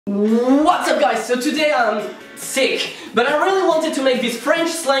What's up guys, so today I'm sick, but I really wanted to make this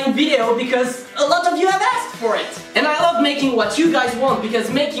French slang video because a lot of you have asked for it. And I love making what you guys want because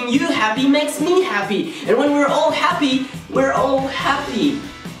making you happy makes me happy. And when we're all happy, we're all happy.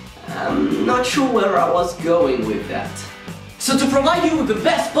 I'm not sure where I was going with that. So to provide you with the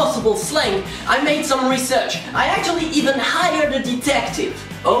best possible slang, I made some research. I actually even hired a detective.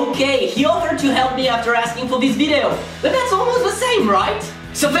 Okay, he offered to help me after asking for this video, but that's almost the same, right?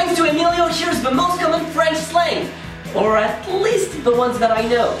 So thanks to Emilio, here's the most common French slang, or at least the ones that I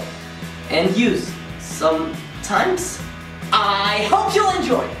know and use sometimes. I hope you'll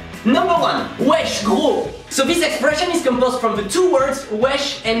enjoy. Number 1, wesh gros. So this expression is composed from the two words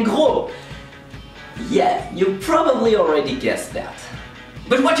wesh and gros. Yeah, you probably already guessed that.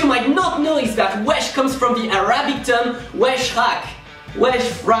 But what you might not know is that wesh comes from the Arabic term wesh rak.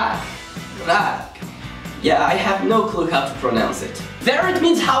 Wesh rak. Rak. Yeah, I have no clue how to pronounce it. There it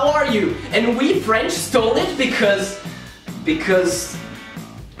means how are you? And we French stole it because...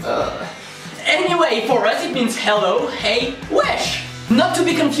 Anyway, for us it means hello, hey, wesh. Not to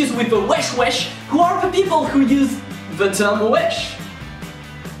be confused with the wesh wesh, who are the people who use the term wesh.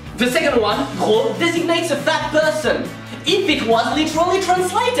 The second one, gros, designates a fat person. If it was literally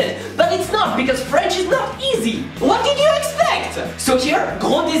translated, but it's not because French is not easy. What did you expect? So here,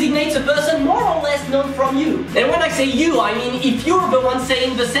 gros designates a person more or less known from you. And when I say you, I mean if you're the one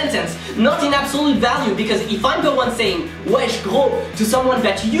saying the sentence, not in absolute value, because if I'm the one saying wesh gros to someone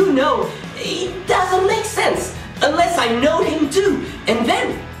that you know, it doesn't make sense, unless I know him too. And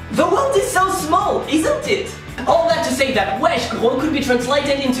then, the world is so small, isn't it? All that to say that wesh gros could be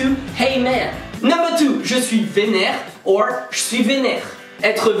translated into hey man. Number 2, je suis vénère or je suis vénère.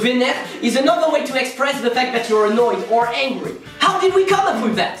 Être vénère is another way to express the fact that you're annoyed or angry. How did we come up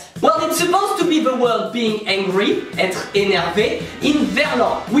with that? Well, it's supposed to be the word being angry, être énervé, in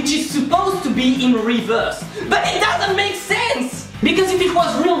verlan, which is supposed to be in reverse. But it doesn't make sense! Because if it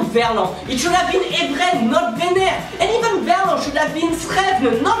was real verlan, it should have been Evren, not vénère. And even verlan should have been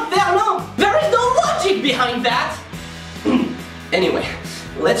srevne, not verlan. There is no logic behind that! Anyway,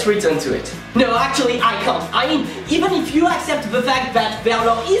 let's return to it. No, actually I can't. I mean, even if you accept the fact that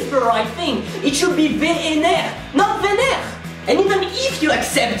verlan is the right thing, it should be vénère, not vénère. And even if you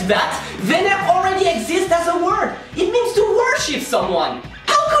accept that, vénère already exists as a word. It means to worship someone.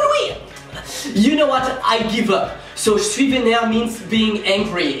 How could we? You know what? I give up. So, je suis vénère means being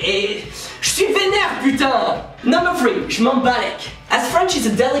angry. Et je suis vénère, putain! Number 3, je m'embalèque. As French is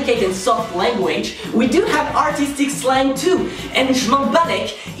a delicate and soft language, we do have artistic slang too. And je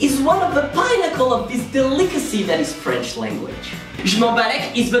m'embalèque is one of the pinnacle of this delicacy that is French language. Je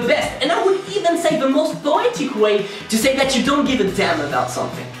m'embalèque is the best, and I would even say the most poetic way to say that you don't give a damn about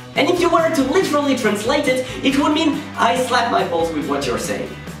something. And if you were to literally translate it, it would mean I slap my balls with what you're saying.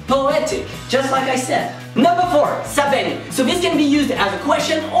 Poetic, just like I said. Number 4, ça bene. So this can be used as a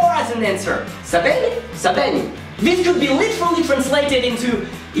question or as an answer. Ça bene? Ça bene. This could be literally translated into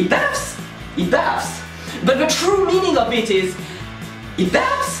it baps? It baps. But the true meaning of it is it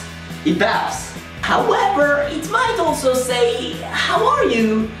baps? It baps. However, it might also say, how are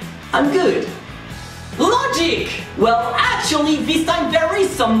you? I'm good. Logic! Well, actually, this time there is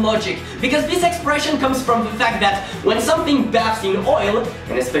some logic, because this expression comes from the fact that when something baths in oil,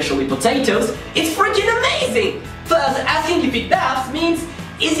 and especially potatoes, it's freaking amazing! Thus, asking if it baths means,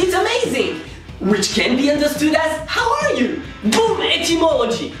 is it amazing? Which can be understood as, how are you? Boom,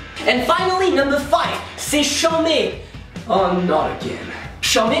 etymology! And finally, number 5, c'est chômer. Oh, not again.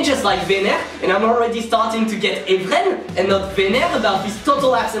 Chômer, just like vénère, and I'm already starting to get Evren and not vénère about this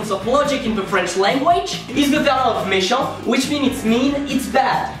total absence of logic in the French language, is the verb of méchant, which means it's mean, it's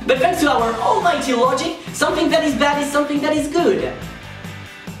bad. But thanks to our almighty logic, something that is bad is something that is good.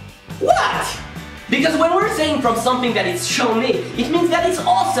 What? Because when we're saying from something that is chômer, it means that it's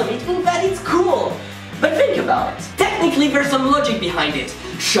awesome, it means that it's cool. But think about it. Technically there's some logic behind it.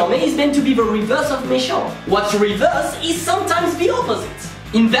 Chômer is meant to be the reverse of méchant. What's reverse is sometimes the opposite.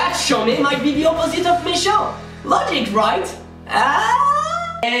 In that, chômer might be the opposite of méchant. Logic, right?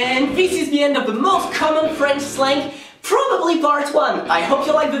 And this is the end of the most common French slang, probably part 1. I hope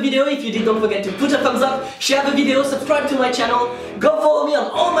you liked the video. If you did, don't forget to put a thumbs up, share the video, subscribe to my channel, go follow me on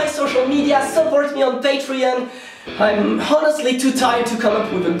all my social media, support me on Patreon. I'm honestly too tired to come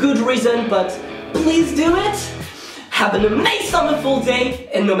up with a good reason, but please do it. Have an amazing full day,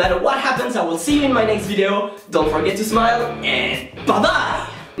 and no matter what happens, I will see you in my next video. Don't forget to smile, and bye-bye!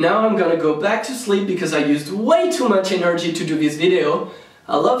 Now I'm gonna go back to sleep because I used way too much energy to do this video.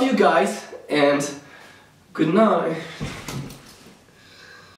 I love you guys, and good night.